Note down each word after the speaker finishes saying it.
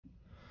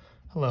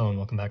Hello and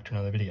welcome back to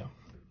another video.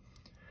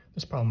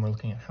 This problem we're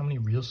looking at how many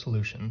real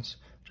solutions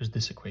does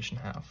this equation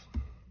have?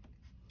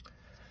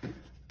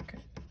 Okay,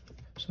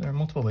 so there are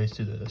multiple ways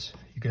to do this.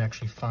 You could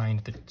actually find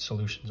the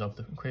solutions of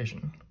the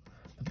equation,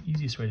 but the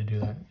easiest way to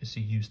do that is to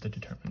use the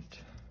determinant.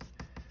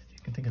 You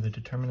can think of the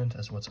determinant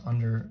as what's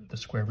under the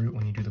square root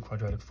when you do the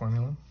quadratic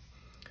formula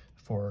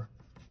for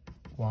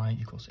y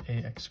equals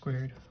ax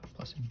squared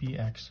plus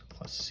bx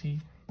plus c.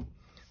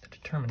 The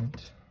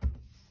determinant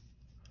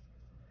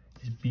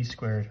is b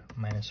squared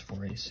minus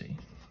 4ac.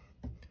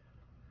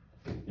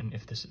 And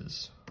if this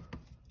is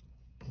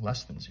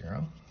less than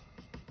 0,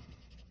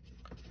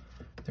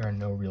 there are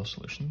no real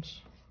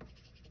solutions.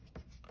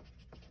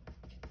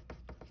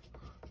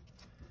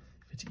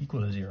 If it's equal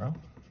to 0,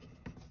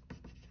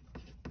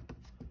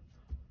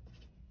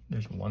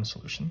 there's one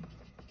solution.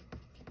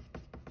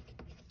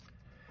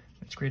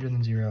 If it's greater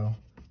than 0,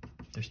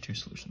 there's two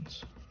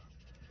solutions.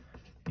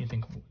 You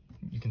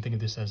can think of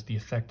this as the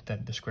effect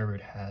that the square root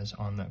has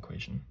on the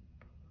equation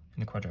in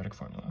the quadratic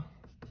formula.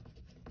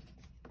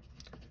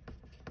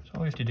 So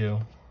all we have to do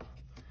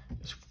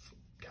is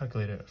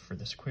calculate it for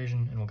this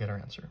equation and we'll get our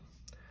answer.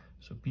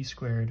 So b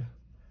squared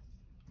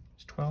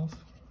is 12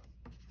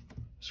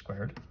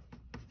 squared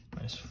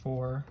minus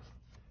 4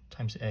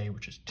 times a,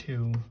 which is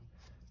 2,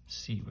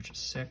 c, which is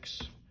 6.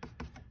 And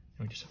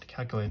we just have to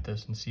calculate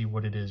this and see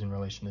what it is in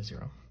relation to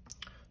 0.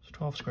 So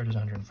 12 squared is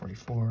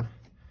 144,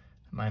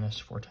 minus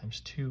 4 times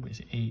 2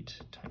 is 8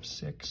 times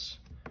 6.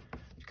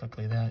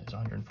 Calculate that is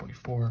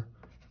 144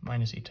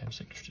 minus 8 times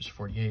 6, which is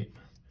 48,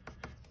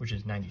 which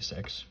is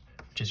 96,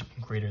 which is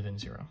greater than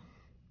 0.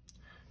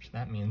 So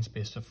that means,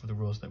 based off of the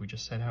rules that we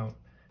just set out,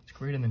 it's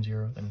greater than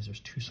 0. That means there's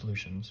two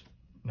solutions,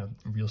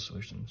 real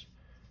solutions,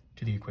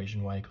 to the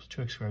equation y equals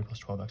 2x squared plus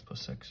 12x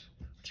plus 6,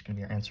 which is going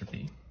to be our answer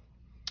B.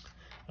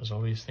 As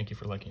always, thank you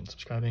for liking and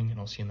subscribing, and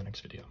I'll see you in the next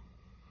video.